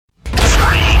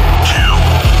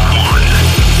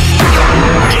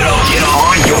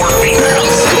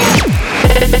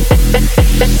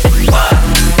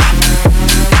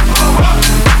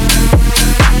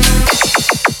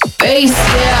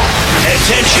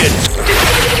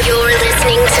You're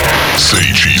listening to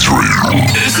Sage Israel.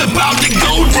 It's about to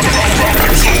go down.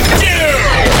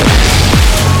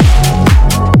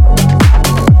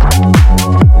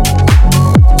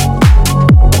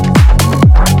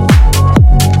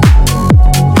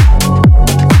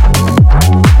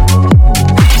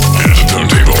 Hit the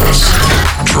turntables.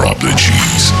 Drop the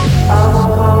cheese.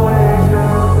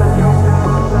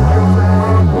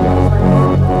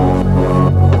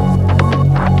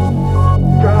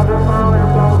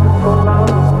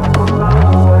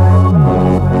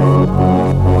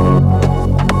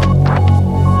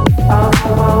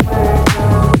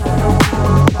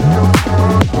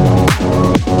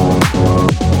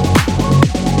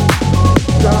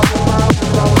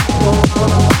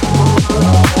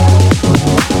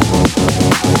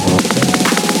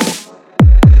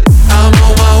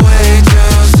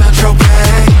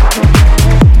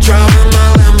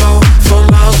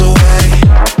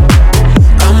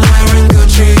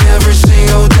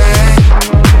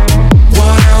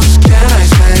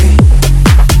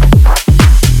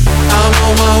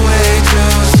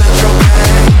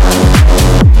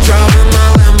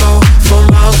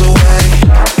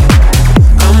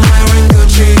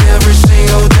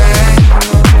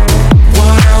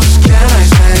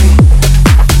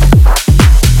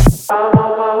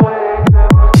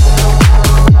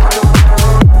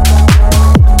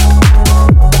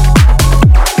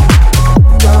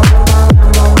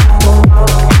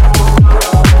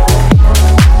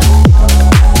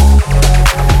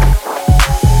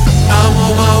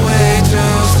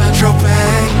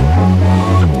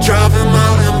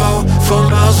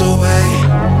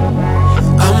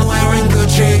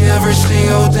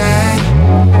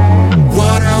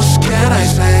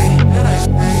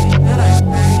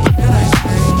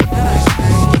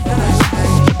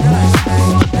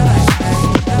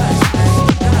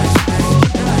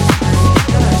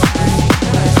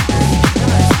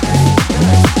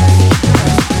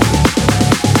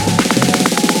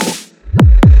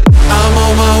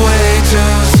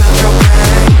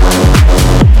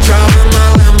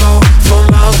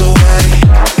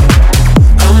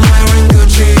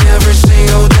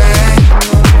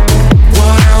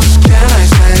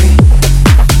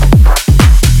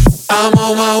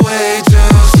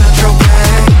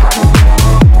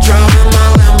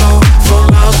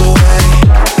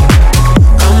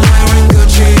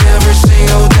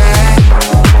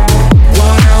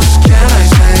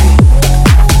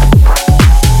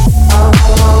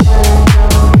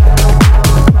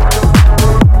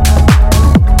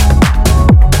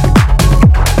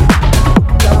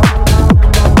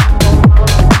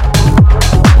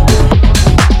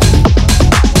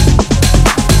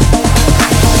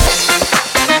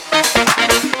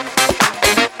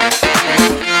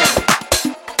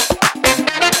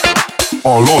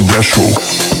 Hallod, Desó?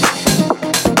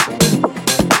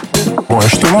 Ma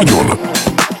este nagyon?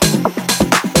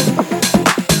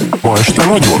 Ma este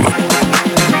nagyon?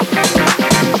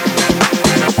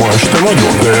 Ma este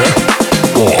nagyon? De.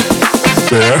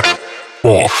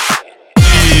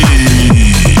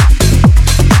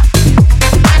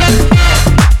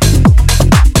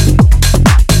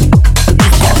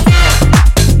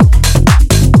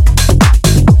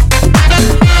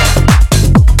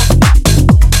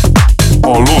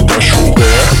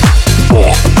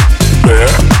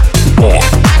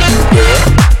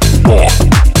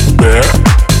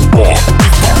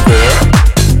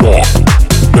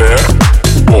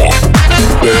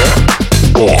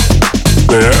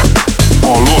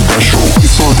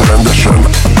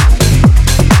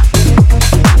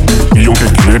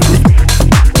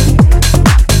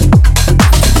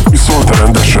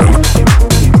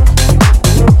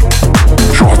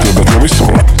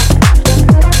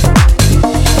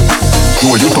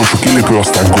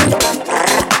 Aztán go.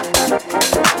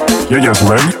 Jegyezd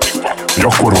meg, hogy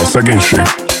akkor van szegénység,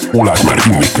 ólát már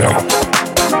inni kell.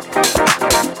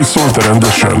 Iszol te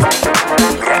rendesen.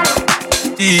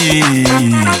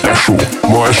 Tesó,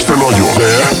 ma este nagyon.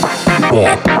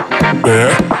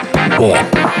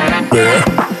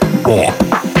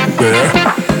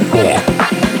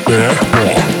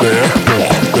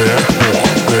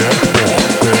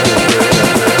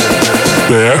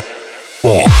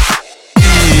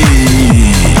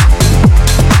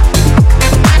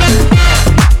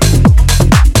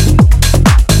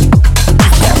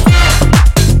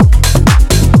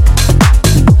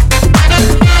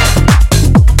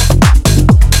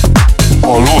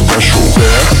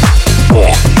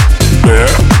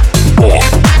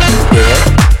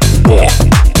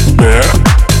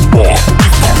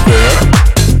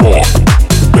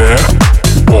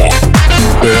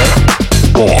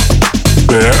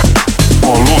 Yeah.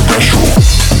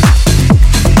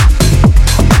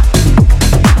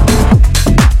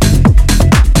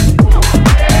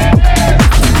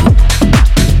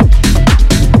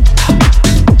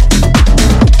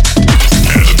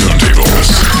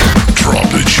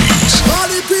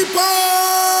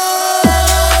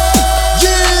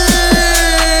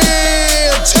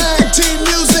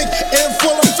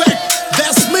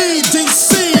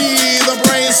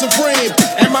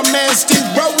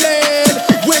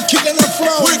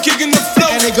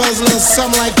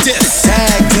 something like this.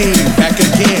 Tag team, back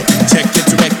again. Check it,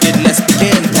 directed, let's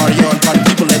begin. Party on, party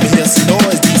people, let me hear some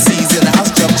noise. DC's in the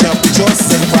house, jump, jump, rejoice.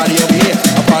 Everybody over here,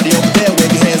 a party over there.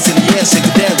 Wave your hands in the air, shake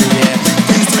it down, yeah.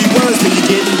 These three words when you're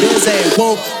getting busy.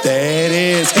 Whoa, that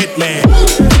is Hitman.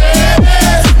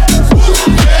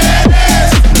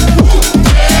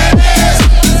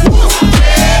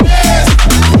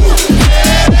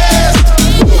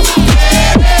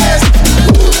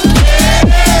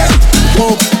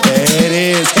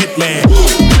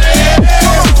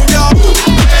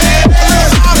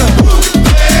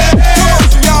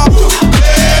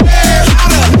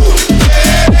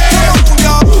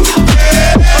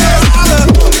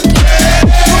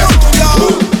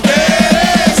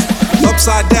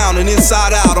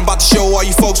 Inside out, I'm about to show all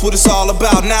you folks what it's all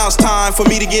about. Now it's time for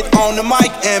me to get on the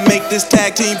mic and make this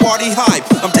tag team party hype.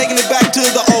 I'm taking it back to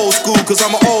the old school, cause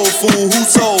I'm an old fool who's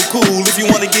so cool. If you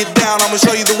wanna get down, I'ma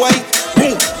show you the way.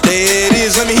 Boom, there it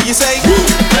is, let me hear you say.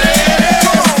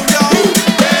 Come on, y'all.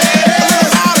 A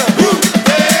little louder.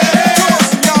 Come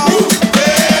on, y'all.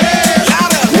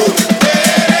 Louder.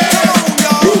 Come on,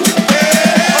 y'all. A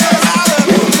little louder.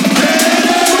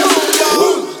 Come on,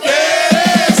 y'all.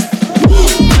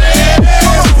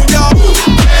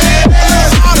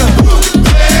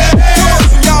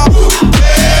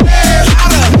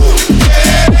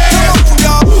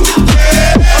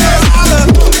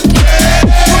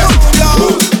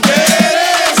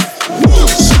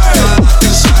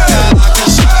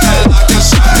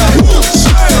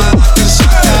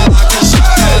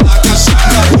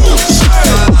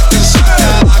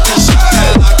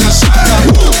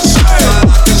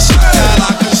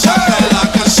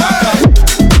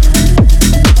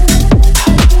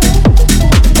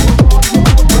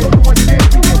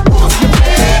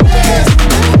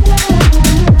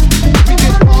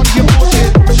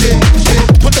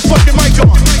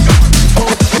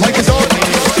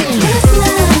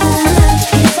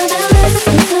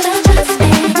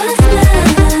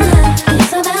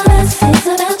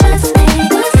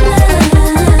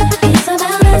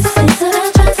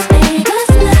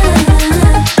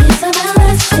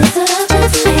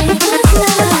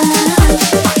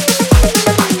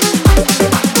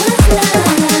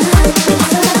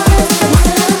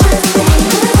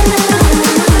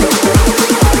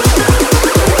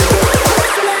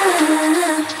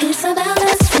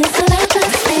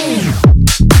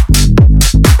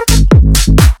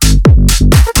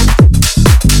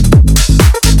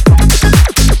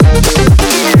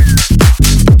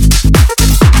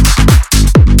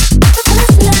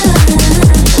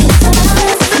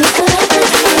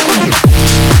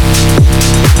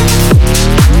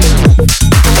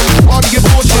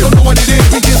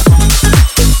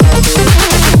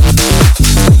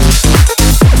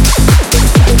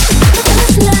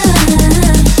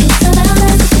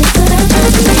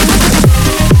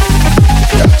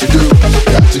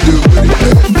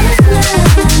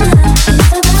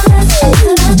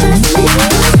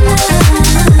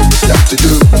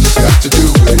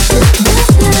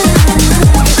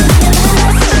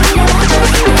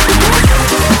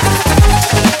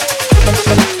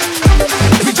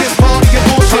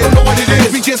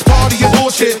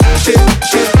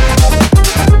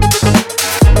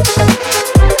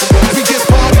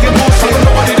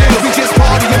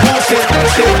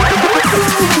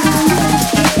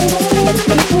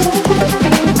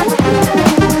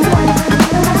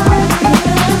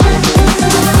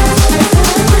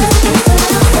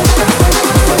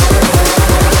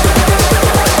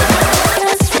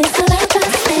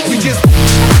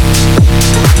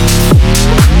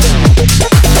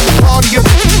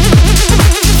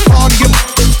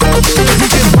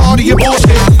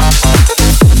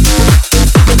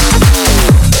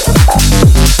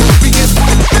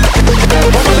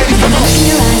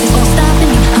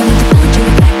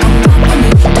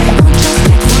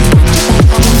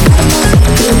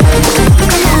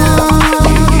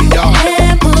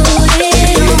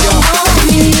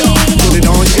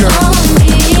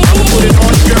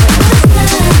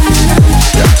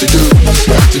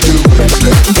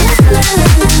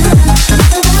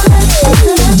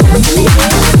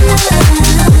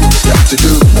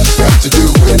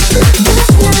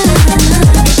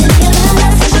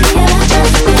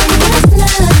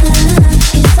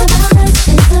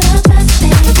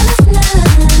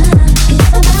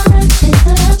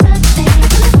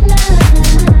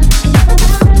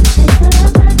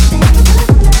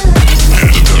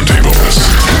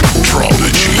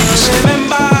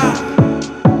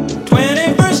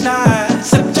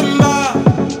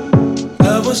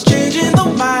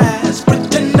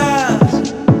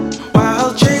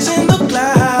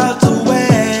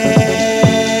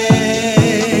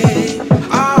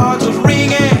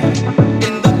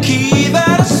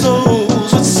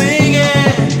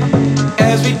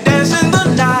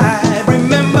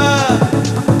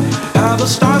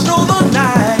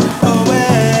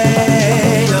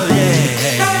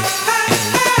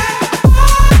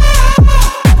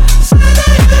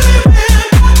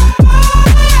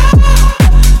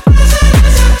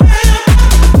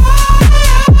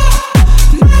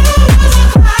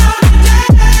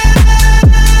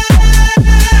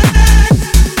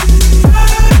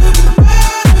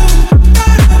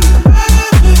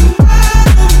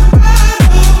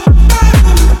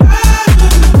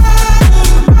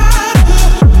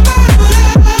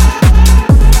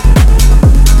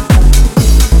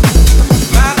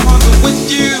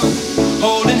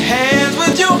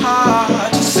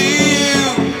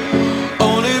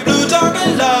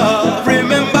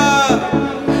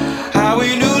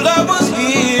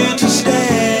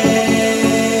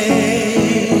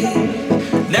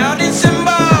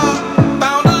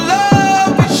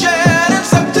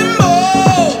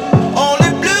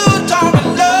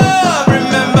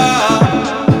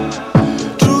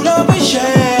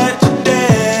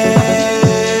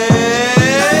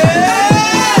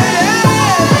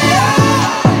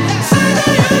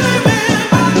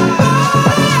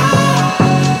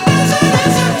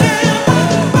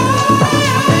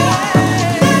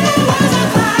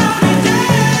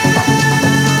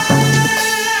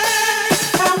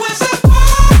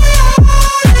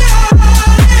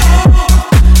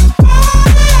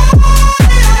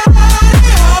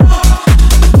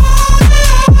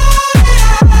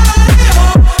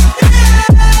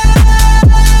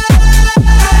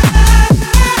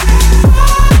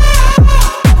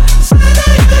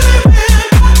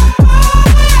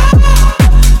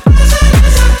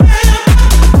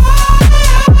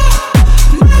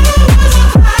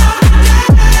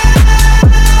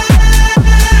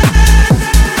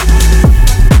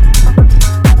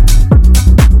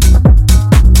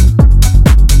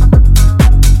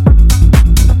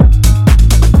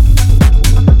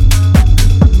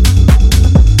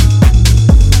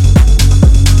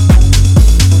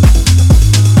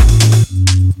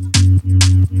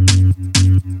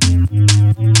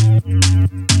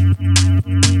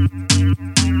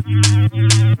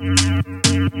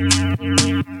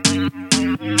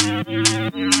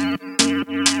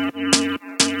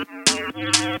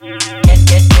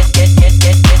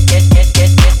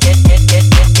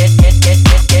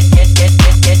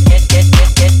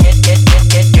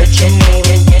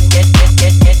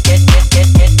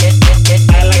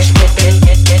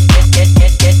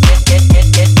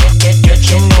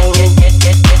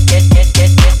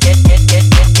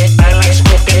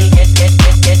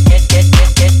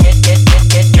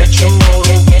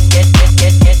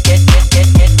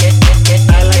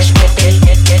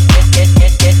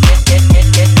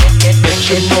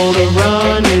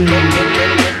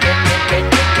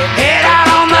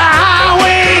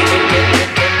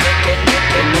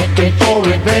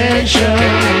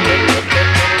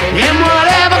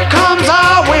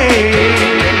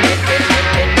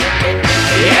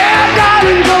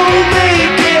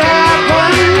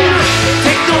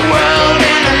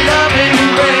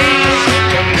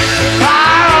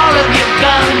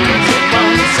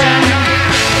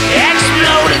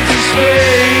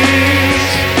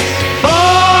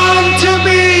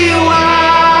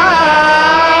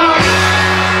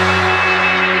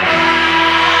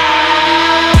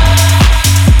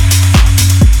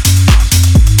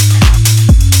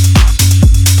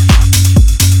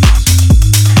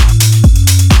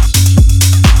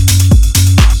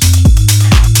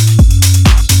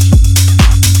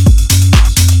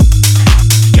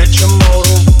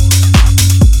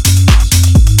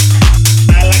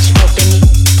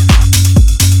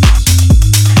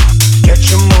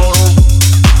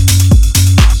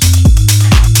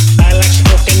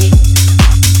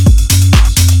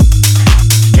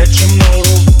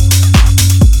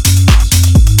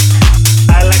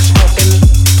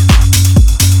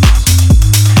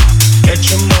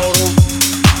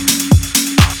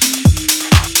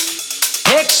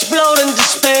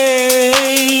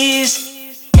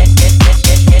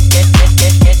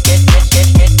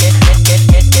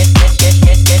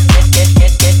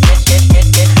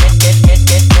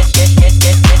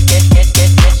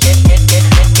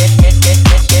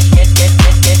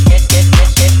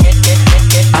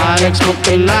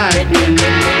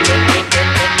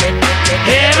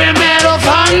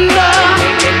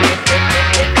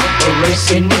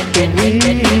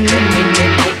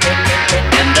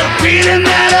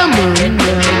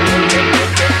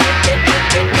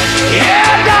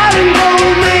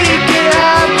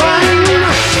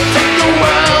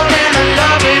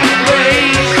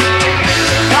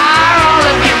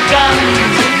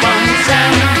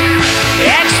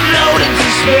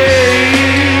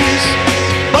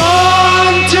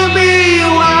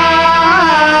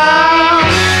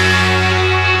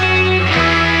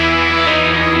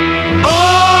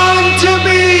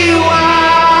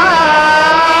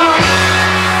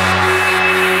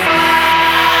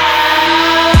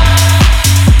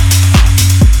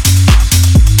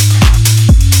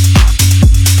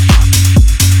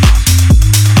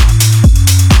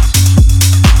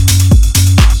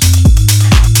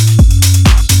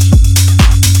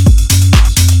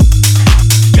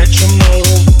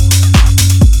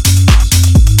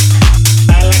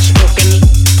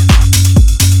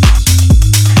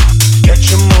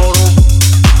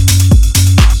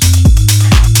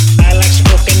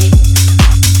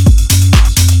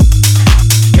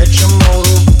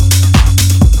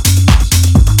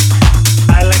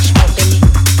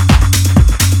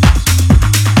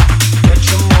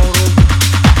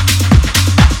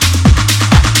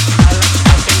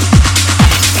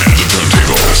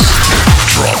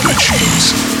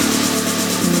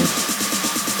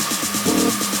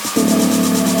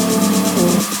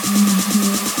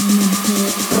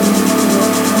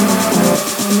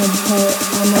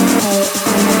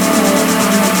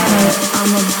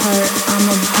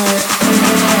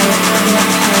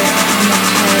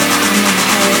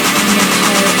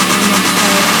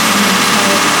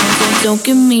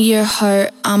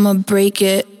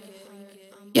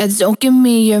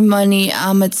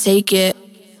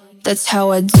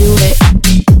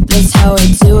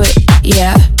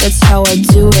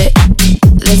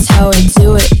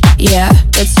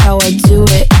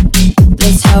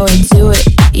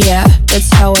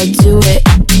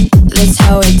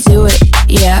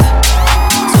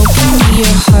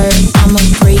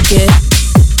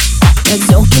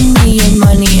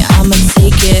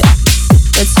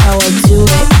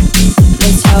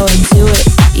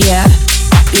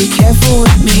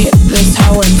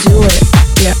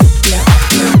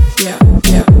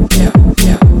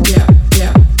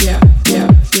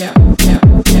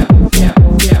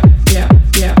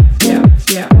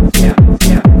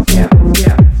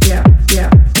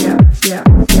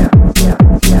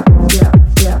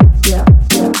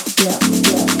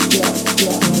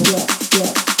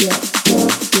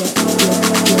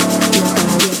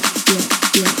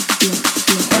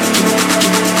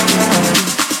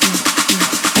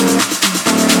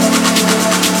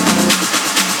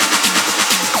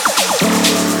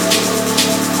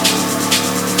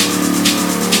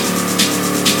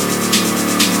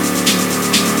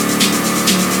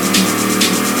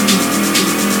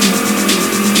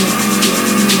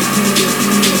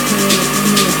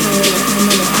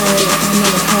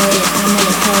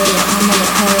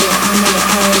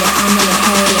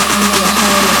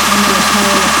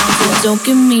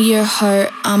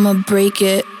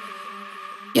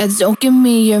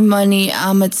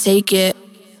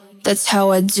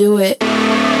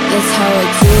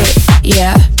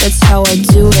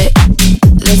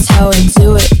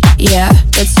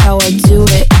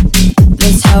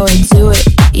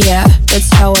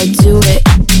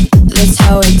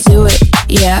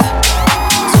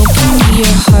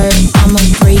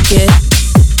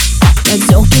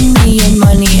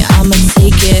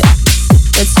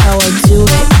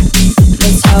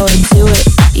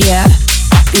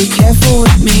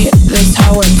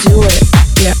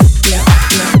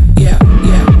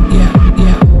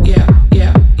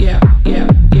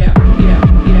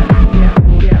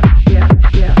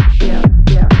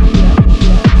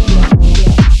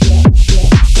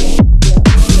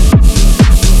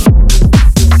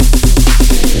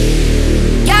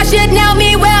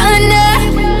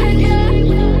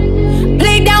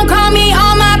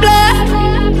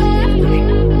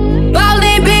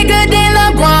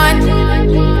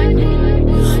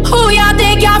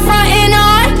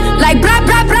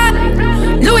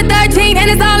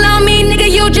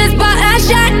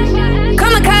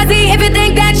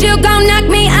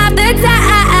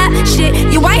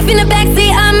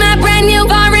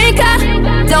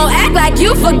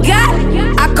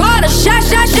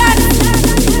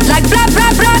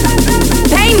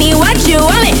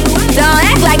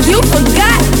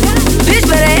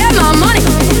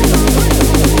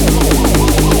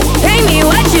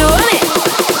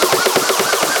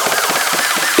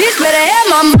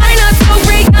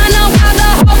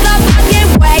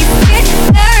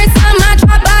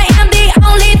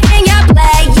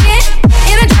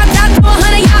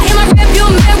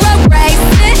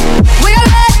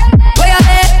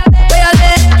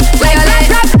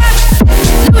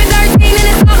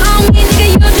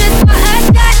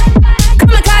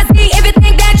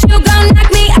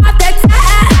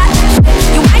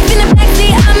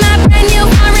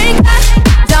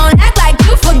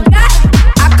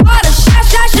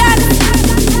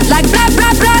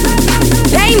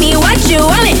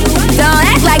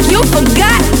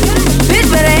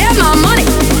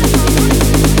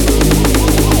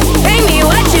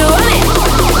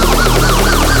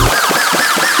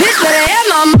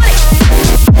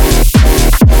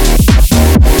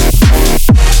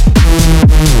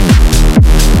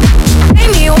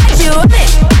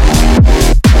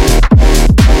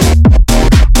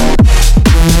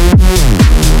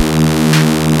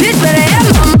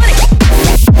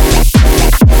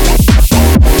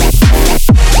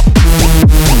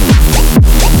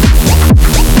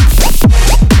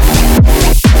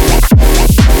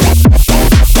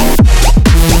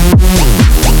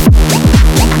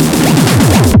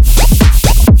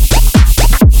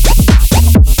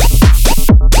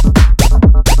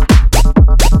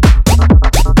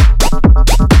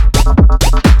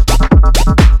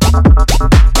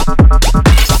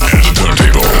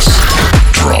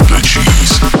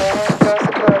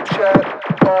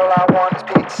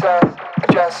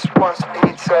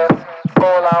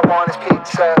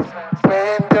 pizza.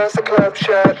 When does the club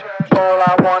shut? All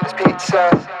I want is pizza.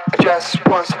 I just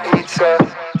want some pizza.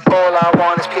 All I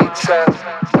want is pizza.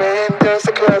 When does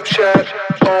the club shut?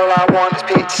 All I want is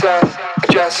pizza. I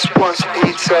just want some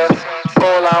pizza.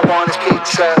 All I want is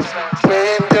pizza.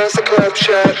 When does the club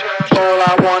shut? All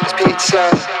I want is pizza.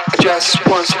 I just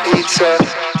want some pizza.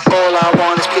 All I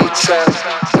want is pizza.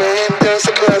 When does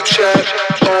the club shut?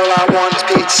 All I want is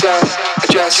pizza. I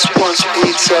just want some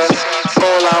pizza.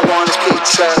 All I want is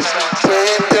pizza.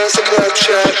 When does the club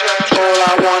shut? All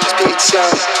I want is pizza.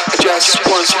 I just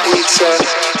want some pizza.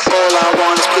 All I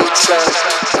want is pizza.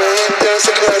 When does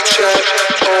the club shut?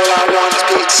 All I want is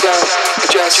pizza. I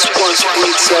just want some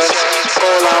pizza.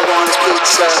 All I want is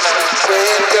pizza.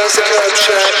 When does the club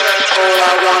shut? All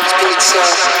I want is pizza.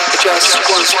 I just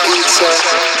want some pizza.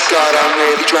 God, I'm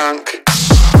really drunk.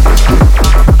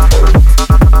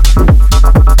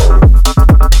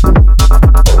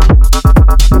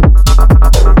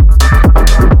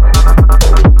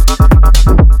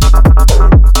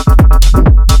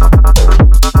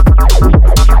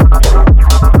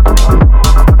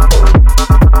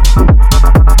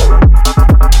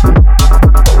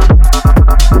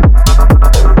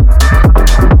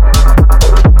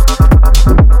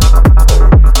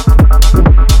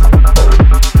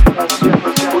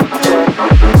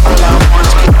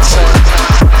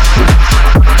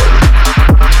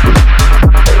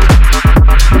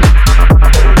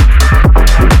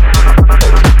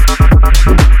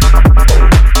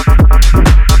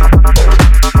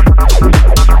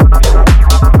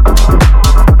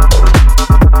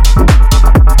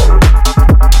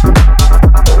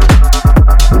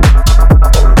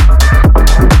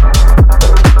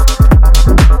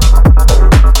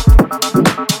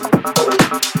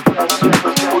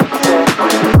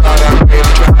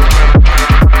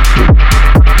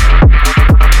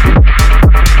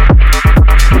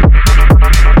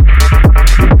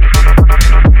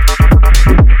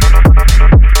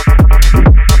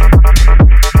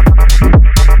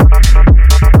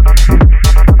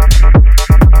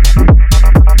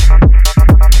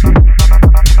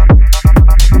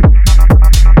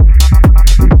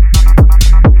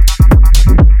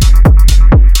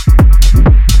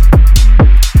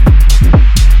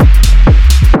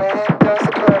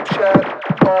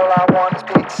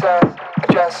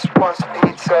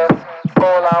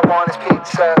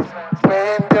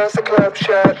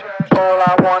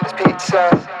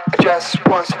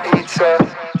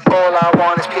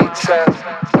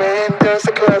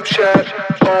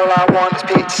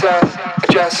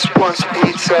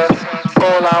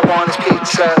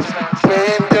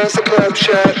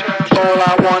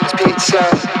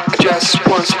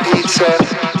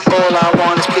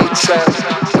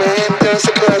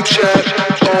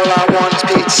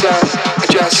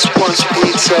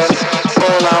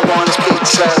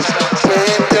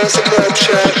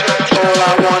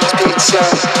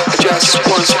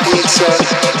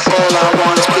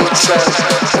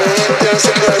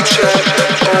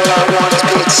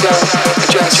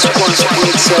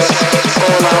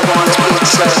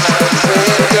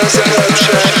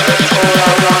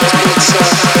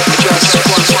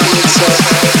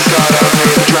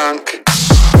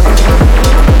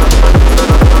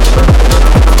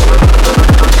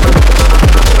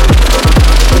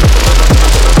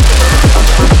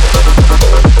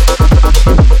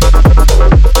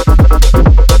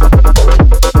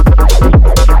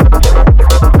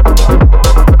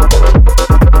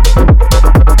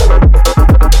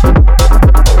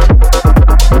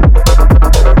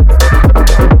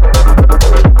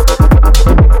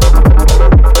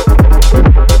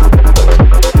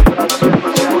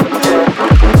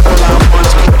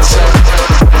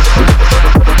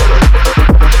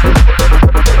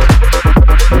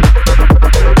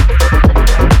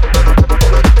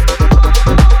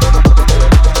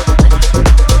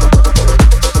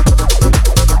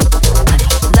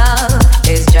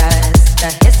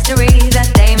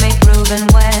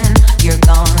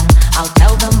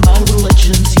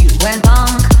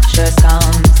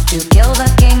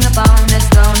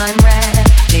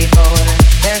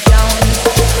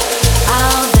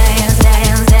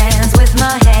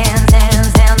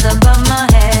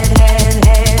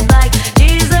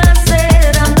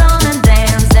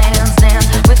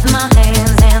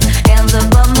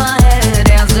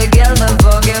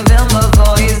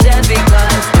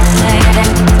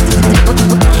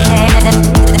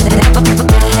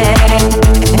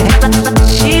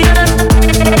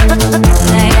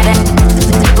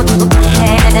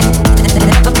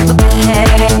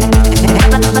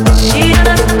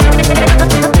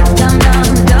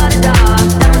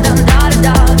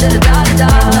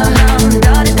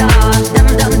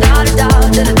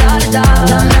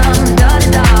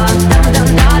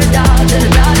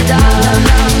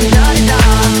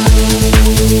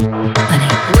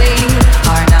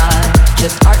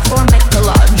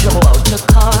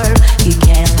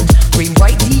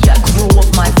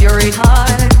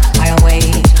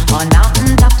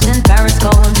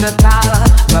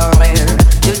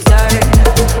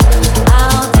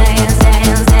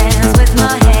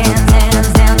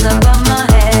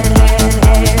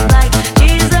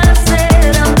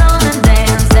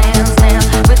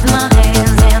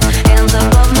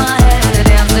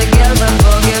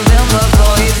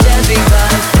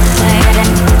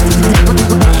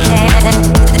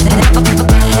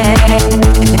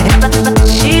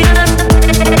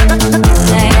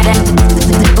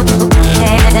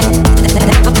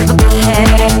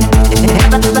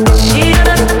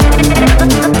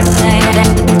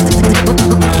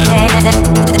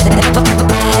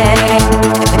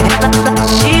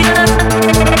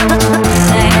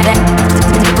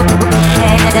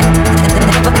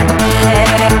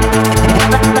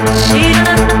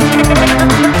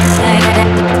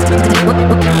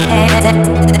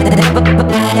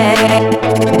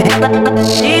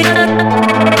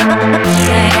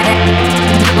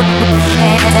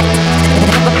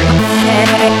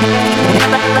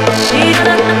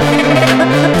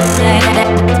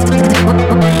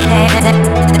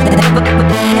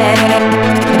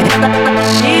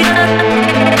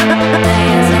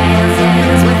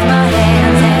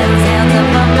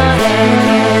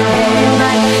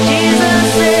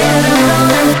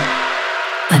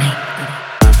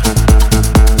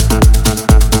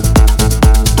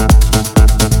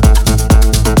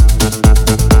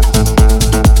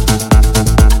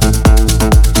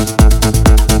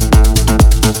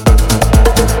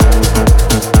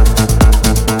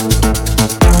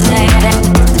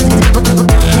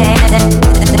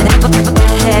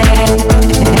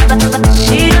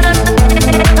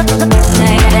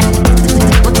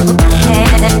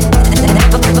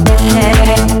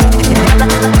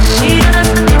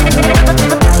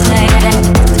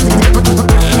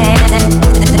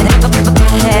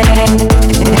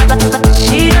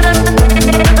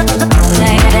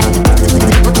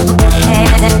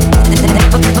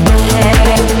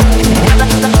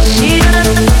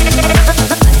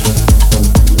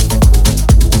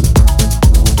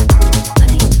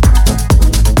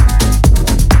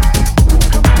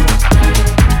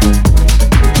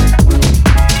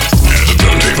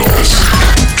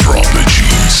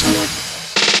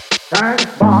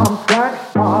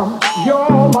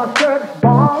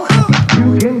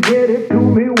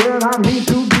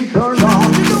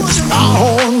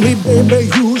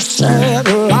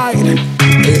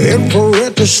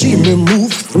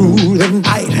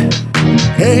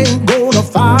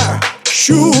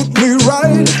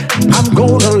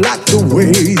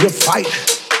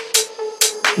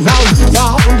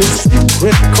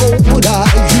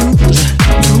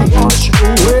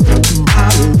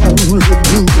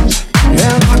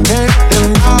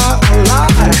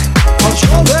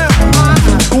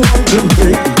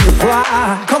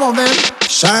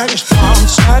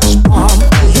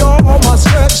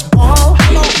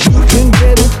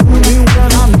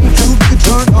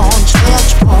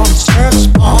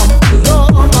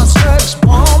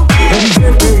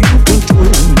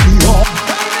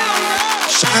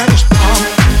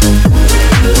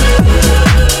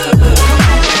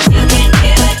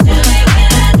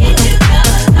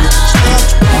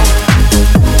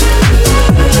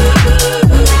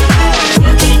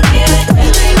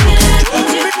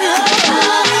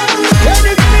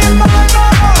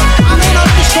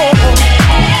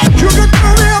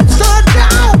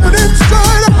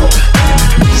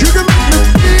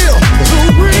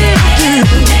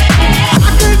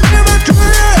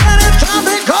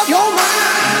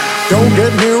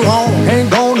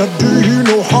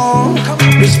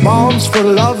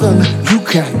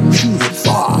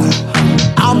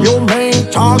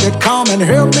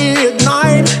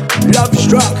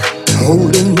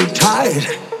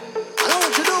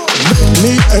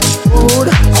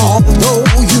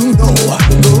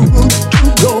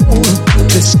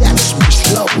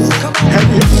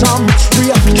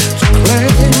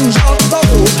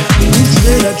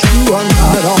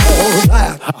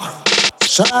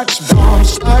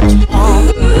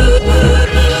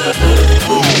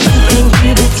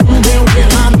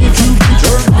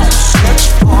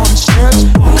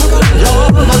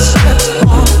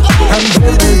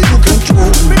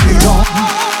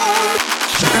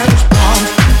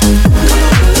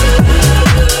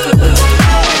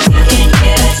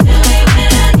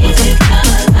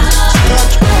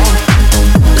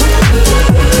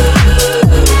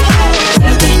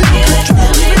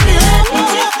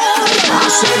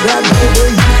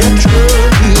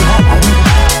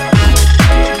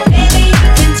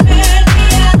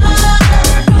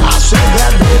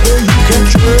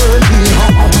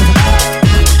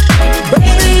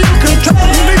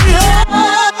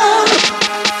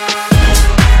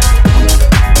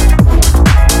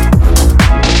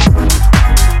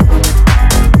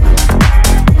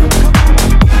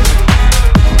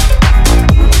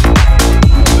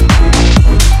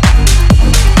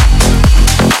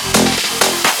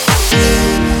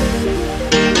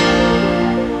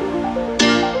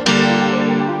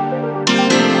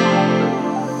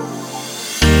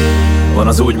 Van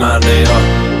az úgy már néha,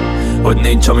 hogy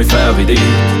nincs, ami felvidít,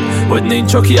 hogy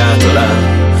nincs, aki átölel,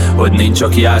 hogy nincs,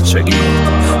 aki átsegít.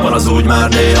 Van az úgy már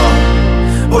néha,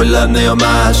 hogy lennél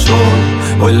máshol,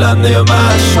 hogy lennél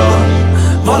mással.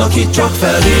 Van, aki csak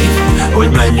felhív, hogy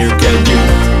menjünk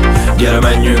együtt, gyere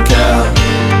menjünk el,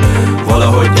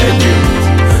 valahogy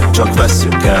együtt, csak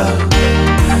vesszünk el.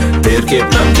 Térkép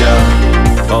nem kell,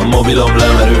 a mobilom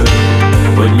lemerül,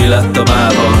 hogy mi lett a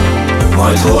mával,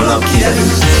 majd holnap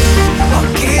kiderül. Ha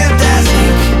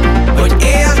kérdezik, hogy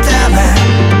éltem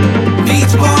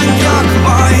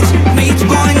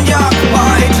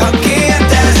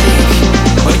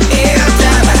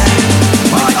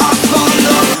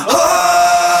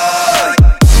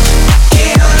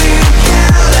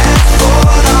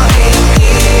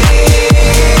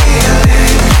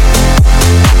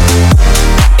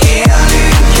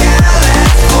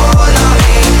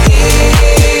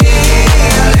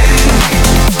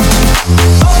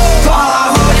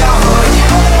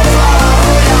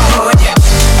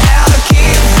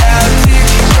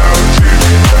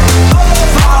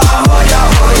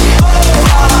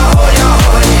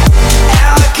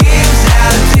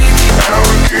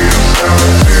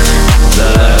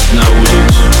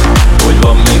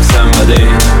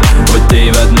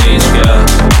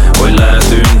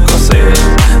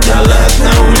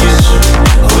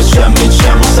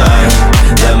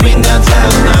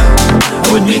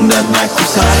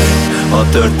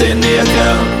történnie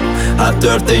kell. Hát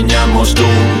történjen most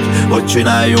úgy, hogy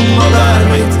csináljunk ma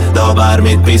bármit, de a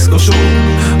bármit piszkosul.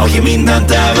 Aki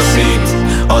mindent elveszít,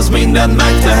 az mindent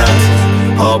megtehet.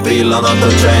 Ha a pillanat a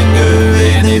csengő,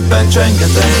 én éppen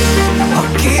csengetek. Ha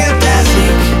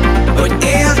kérdezik, hogy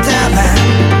éltem-e,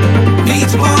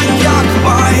 mit mondjak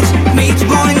majd, mit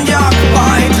mondjak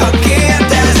majd. Ha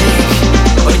kérdezik,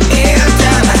 hogy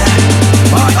éltem-e,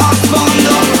 majd azt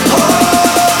mondom,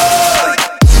 hogy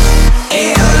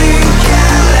élnünk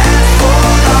kellett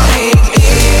volna, még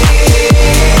élnünk.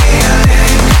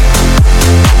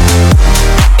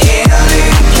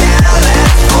 Élnünk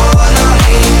kellett volna,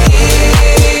 még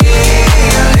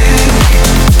élnünk.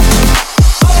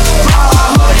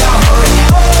 Valahogy,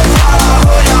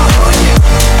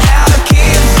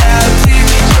 elképzeltük.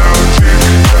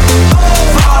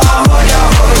 Valahogy,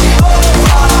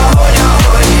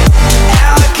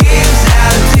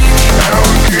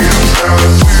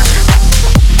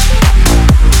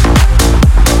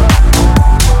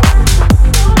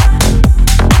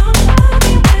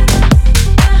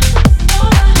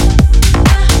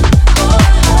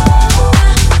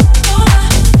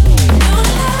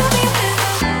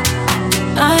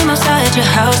 I'm outside your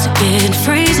house again,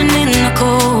 freezing in the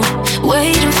cold,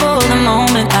 waiting for the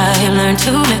moment I learn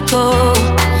to let go.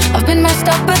 I've been messed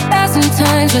up 1,000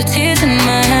 times with tears in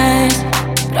my eyes,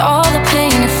 but all the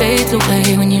pain it fades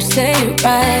away when you say it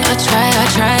right. I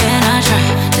try and I try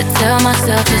to tell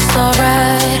myself it's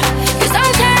alright, 'cause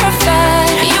I'm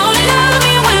terrified. You only love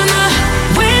me when the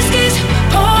whiskey's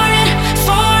pouring,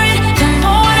 foreign, the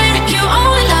morning. You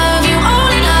only love, you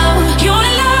only love, you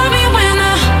only love me when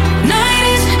the night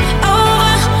is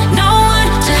over, no one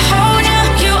to hold you.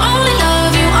 You only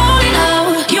love, you only love,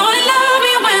 you only love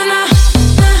me when the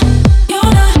you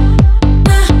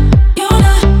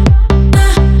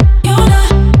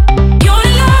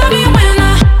only love me when the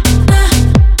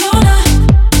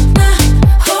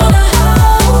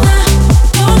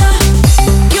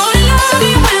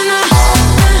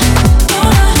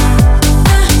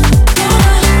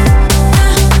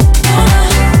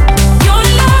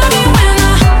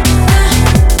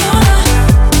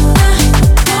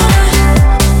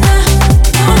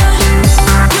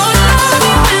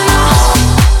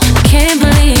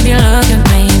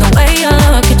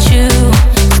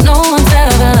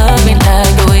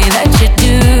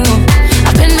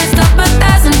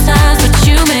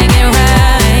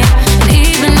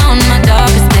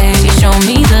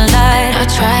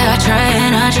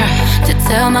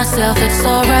myself it's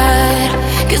alright,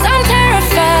 'cause I'm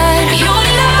terrified. You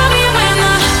only love me when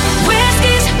the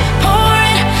whiskey's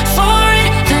pouring, foreign,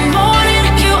 the morning.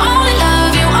 You only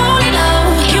love, you only love,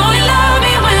 you only love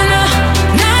me when the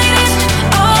night is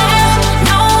over,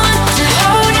 no one to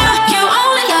hold you. You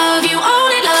only love, you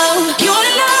only love, you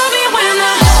only love me when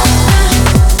the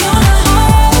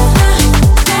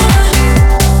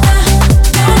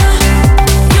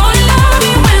you only love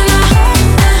me when the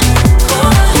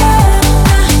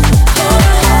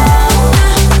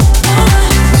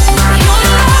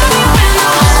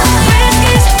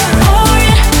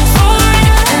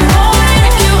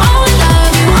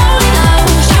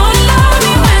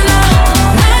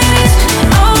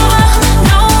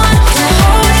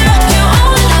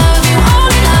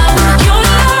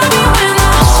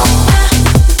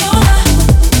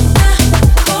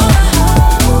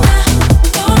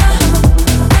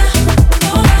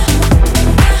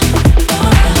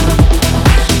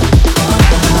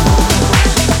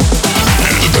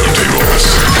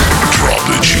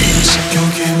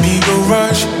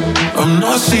I'm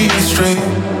not seeing straight.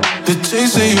 The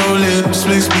taste of your lips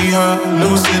makes me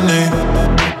hallucinate.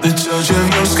 The touch of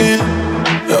your skin,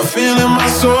 you're feeling my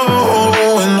soul.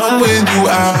 When I'm with you,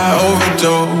 I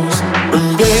overdose. And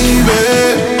baby,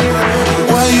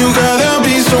 why you gotta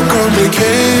be so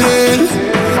complicated?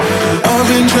 I've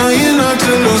been trying not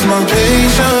to lose my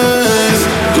patience,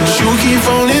 but you keep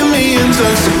phoning me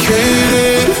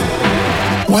intoxicated.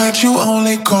 Why'd you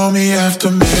only call me after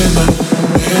midnight?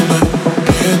 Midnight,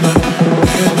 midnight,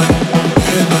 midnight,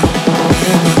 midnight, midnight,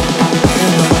 midnight,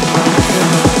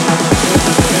 midnight.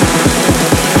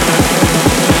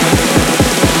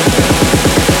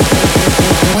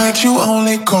 Why'd you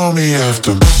only call me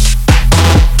after midnight?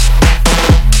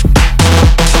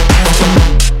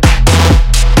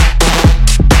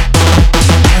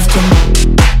 After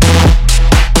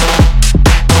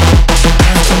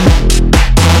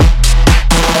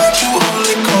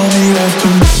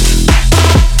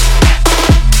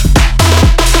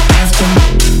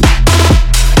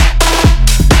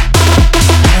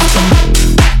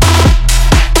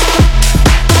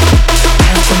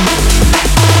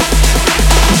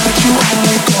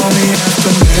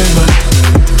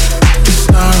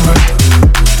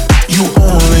You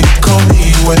only call me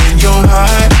when you're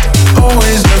high.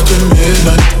 Always after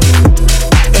midnight.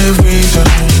 Every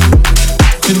time,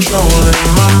 controlling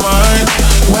my mind.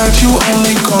 Why'd you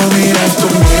only call me after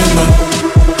midnight?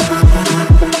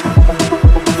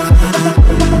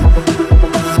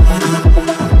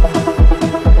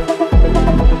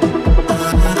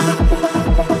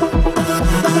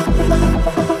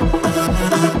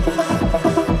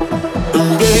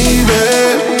 And baby,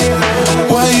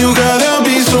 why you gotta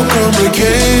be so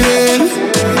complicated?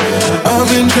 I've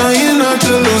been trying not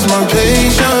to lose my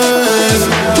patience,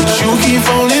 but you keep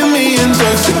holding me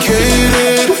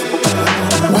intoxicated.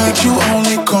 Why'd you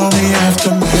only call me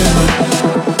after midnight?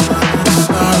 It's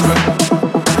not right.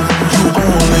 You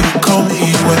only call me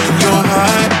when you're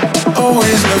high.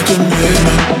 Always after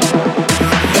midnight.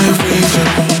 Every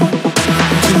time,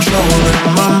 controlling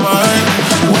my mind.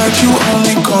 Why'd you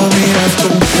only call me after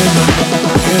midnight?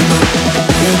 Midnight,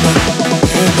 midnight,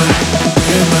 midnight,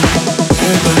 midnight,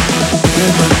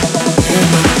 midnight,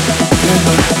 midnight,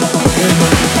 midnight,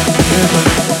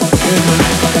 midnight,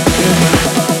 midnight,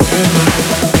 midnight, midnight,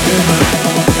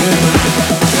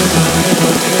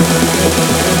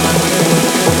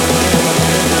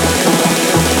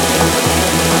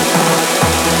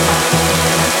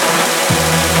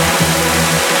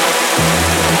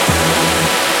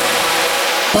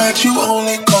 why'd you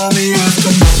only call me after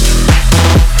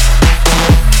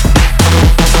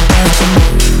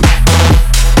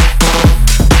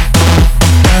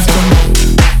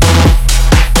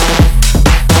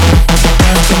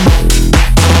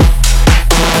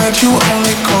why'd you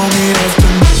only call me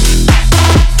after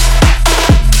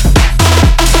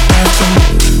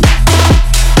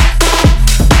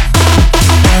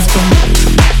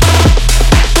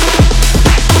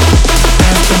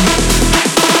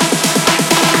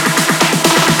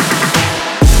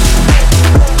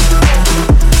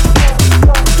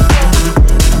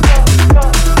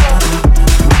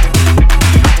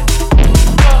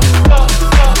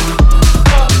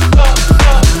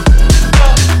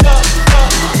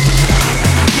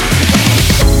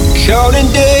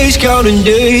Counting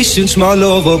days since my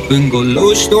love up and got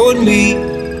lost on me.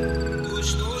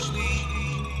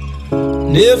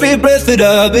 And every breath that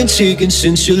I've been taking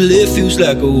since you left feels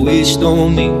like a waste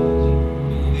on me.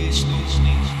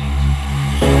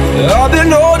 I've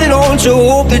been holding on to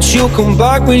hope that you'll come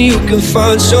back when you can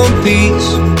find some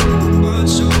peace.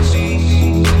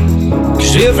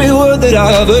 Cause every word that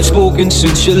I've ever spoken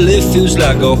since you left feels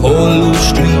like a hollow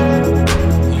street.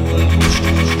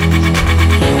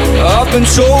 I've been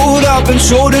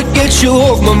told to get you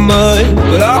off my mind,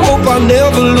 but I hope I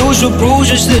never lose the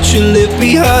bruises that you left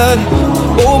behind.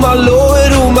 Oh my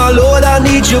Lord, I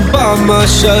need you by my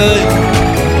side.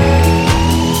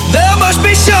 There must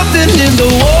be something in the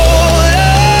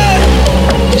water,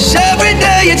 'cause every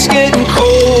day it's getting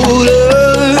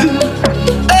colder.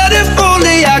 And if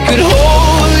only I could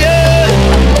hold you,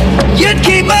 you'd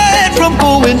keep my head from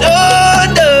going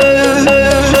under.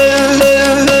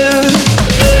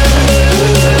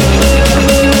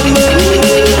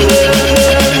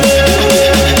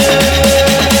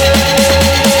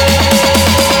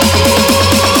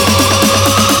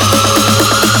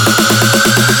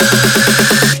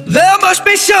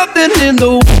 Something in the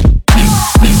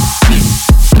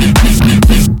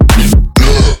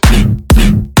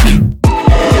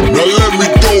now let me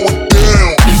throw it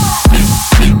down.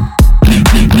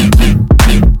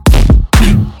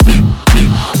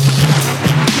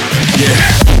 Yeah.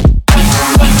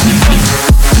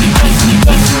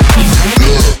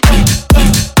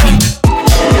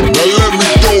 Now let me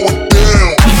throw it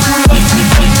down.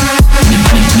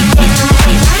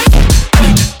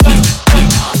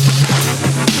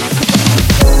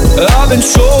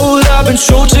 I've been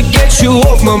told to get you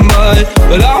off my mind,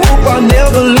 but I hope I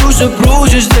never lose the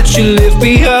bruises that you left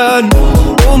behind.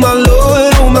 Oh my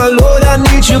Lord, I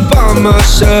need you by my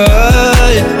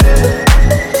side.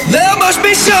 There must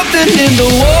be something in the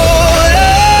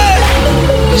water,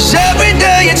 'cause every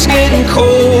day it's getting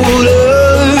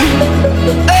colder.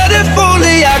 And if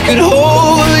only I could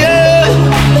hold you,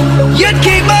 you'd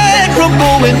keep my head from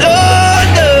going under.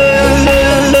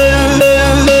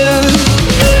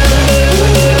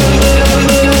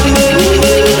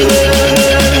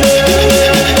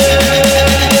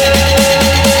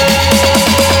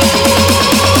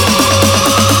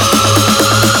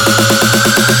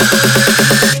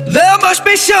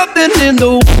 Something in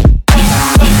the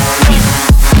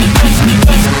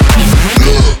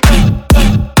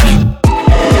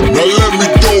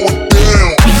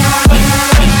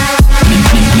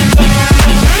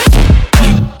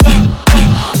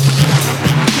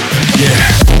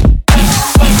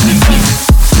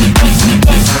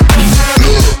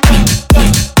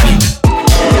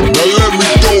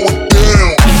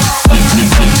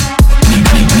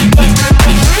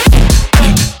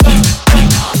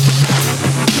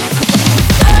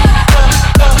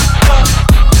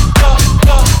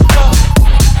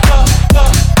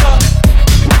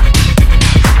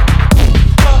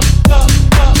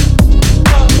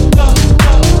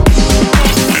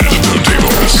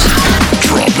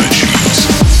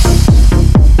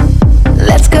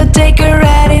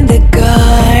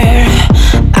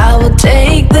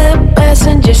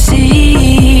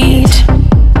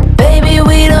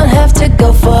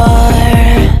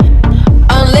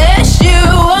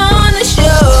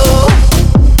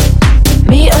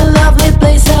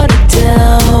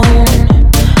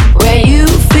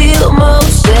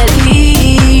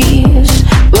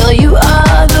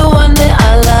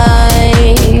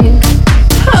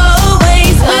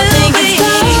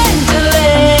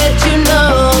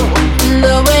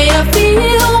I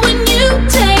feel when you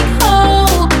take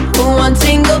hold. One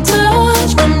single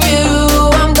touch from you,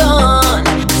 I'm gone.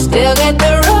 Still get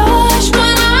the rush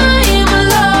when I am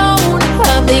alone.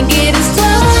 I think it is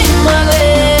time I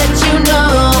let you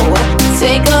know.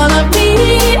 Take all of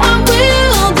me, I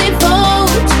will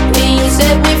devote. And you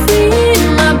set me free,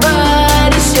 my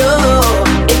body's sure.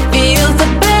 It feels the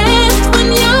best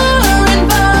when you're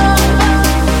involved.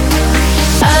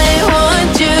 I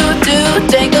want you to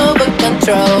take over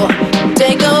control.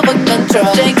 Take over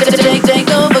control. Take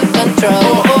over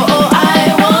control. Oh,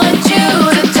 I want you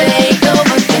to take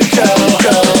over control.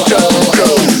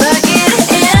 Plug it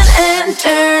in and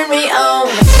turn me on.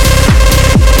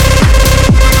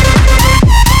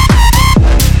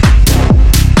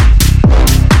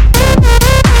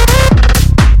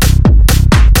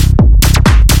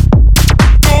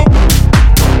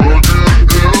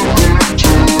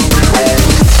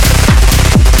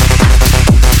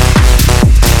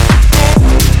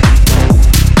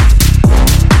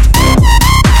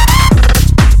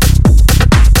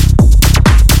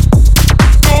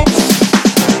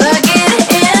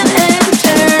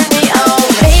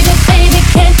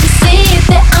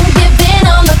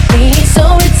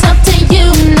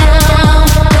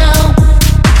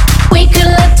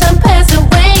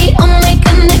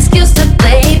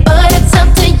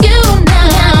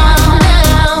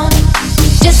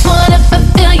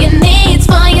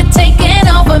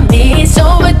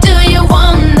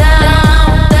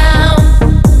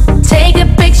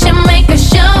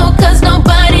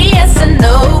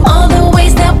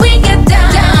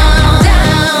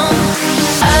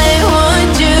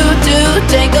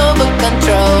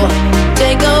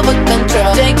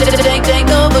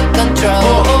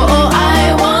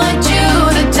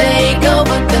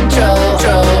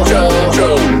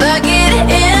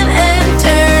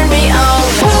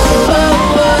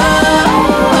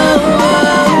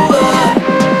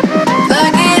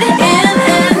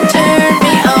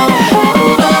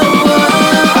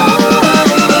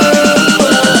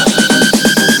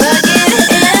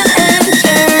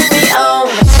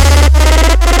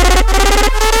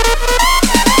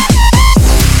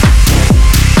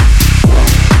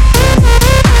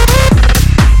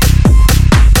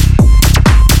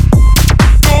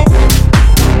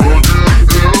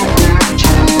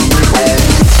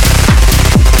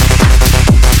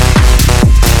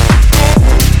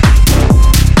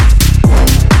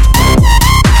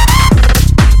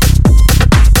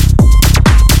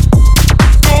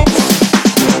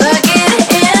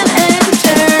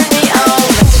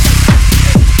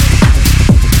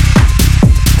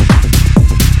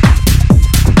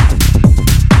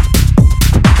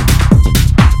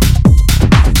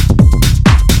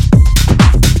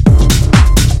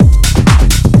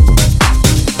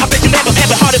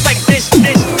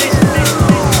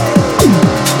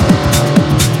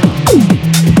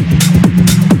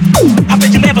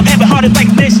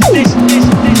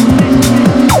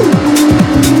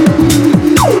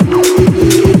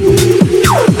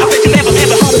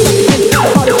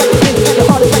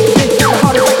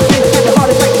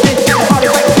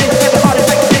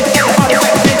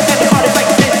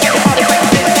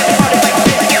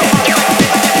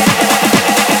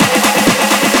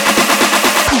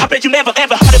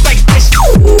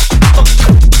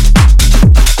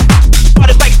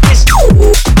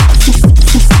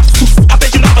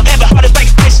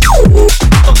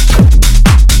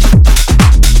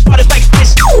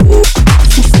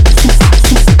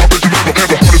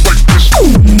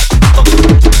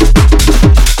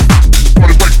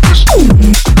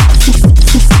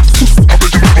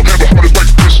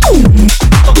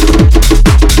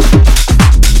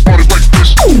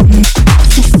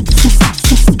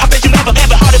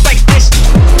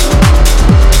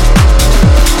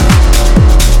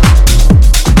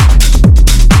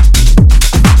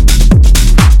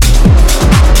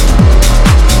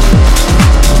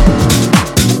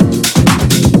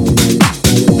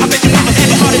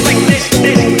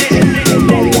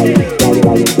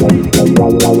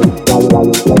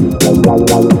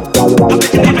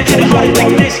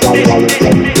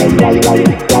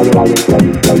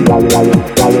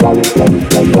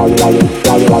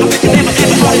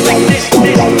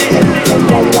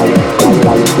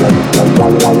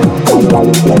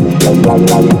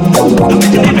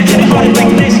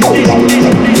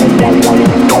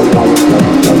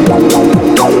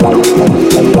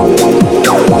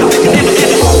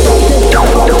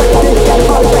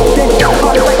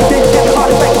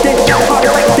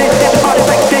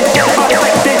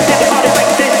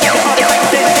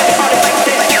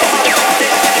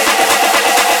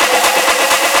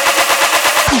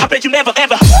 I bet you never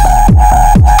ever.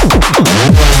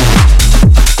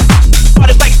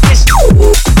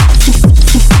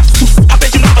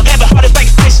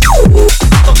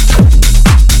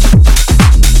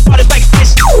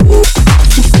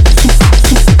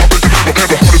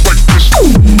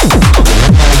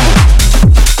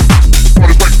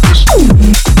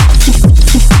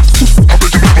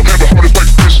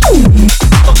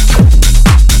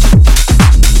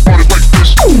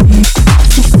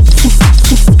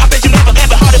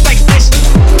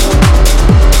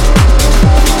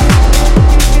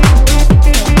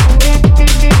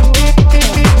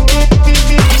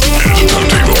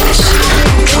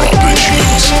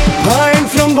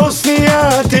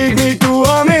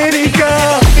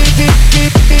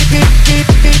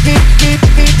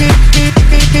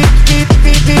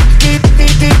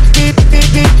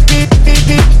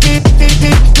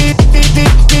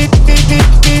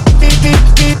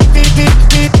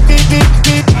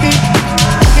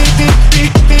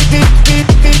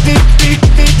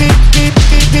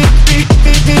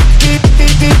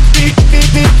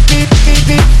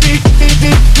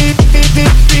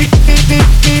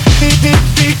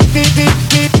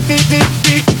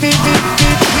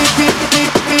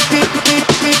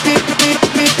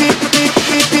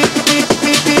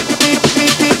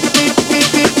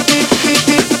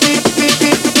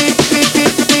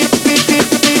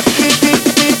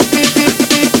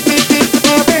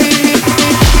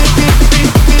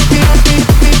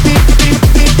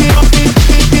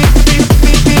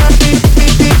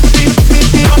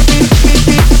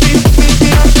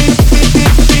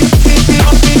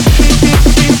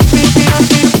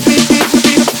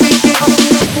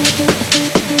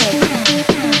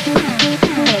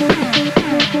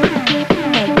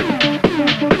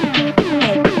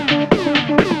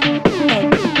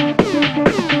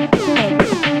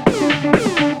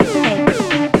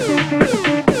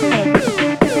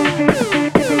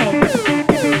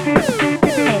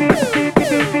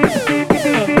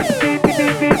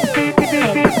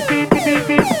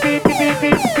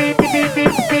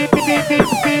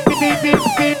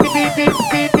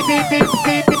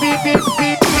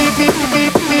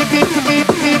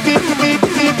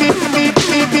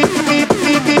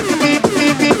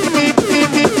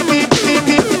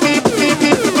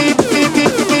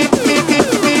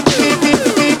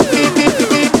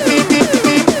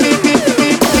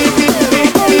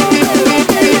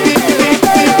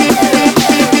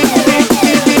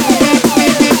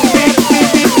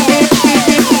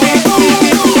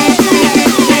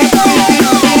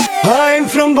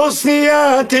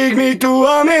 take me to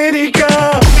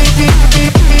America.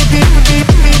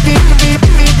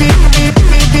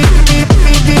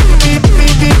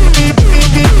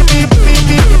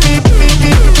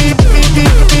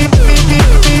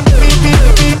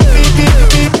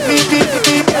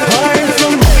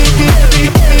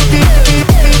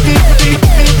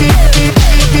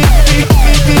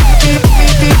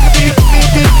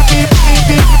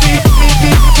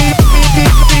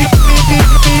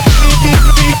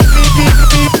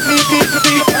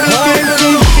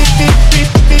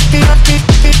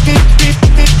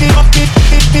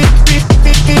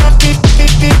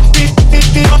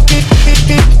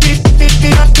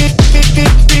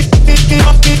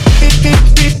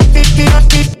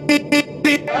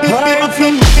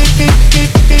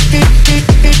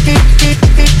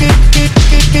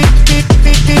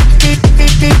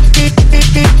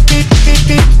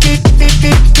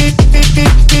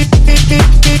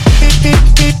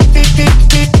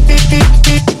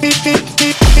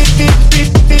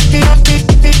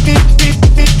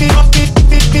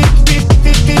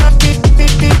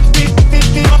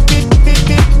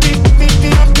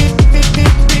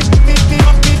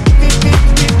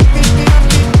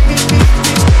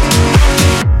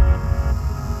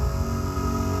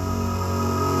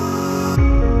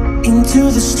 Into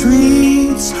the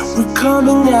streets, we're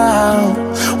coming out.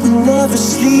 We never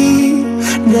sleep,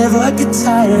 never get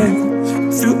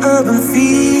tired. Through urban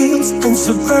fields and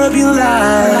suburban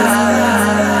life.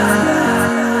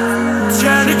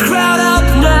 Turn the crowd up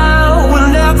now, we'll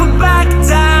never back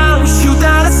down. Shoot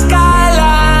down the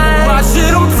skyline, watch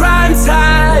it on prime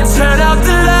time. Turn up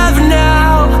the love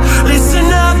now, listen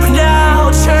up now.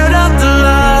 Turn up the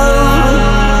love.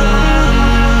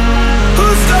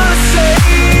 Who's gonna say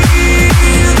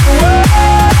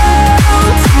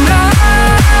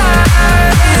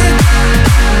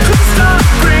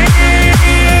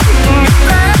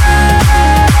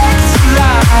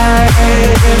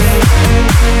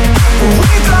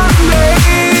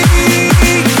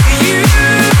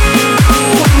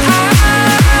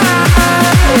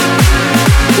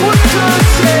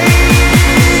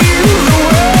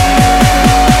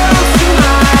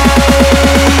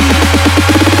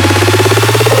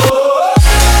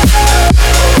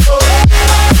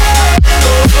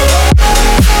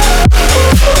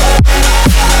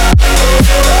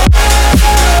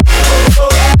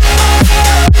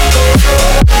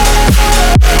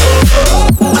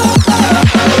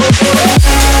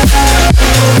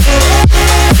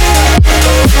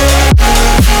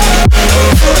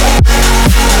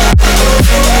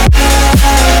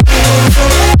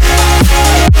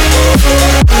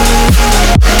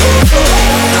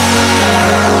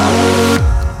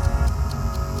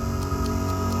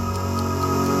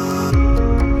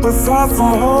far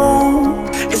from home,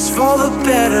 it's for the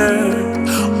better.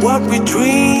 What we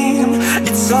dream,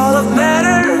 it's all that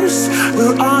matters.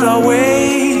 We're on our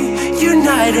way,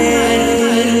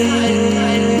 united.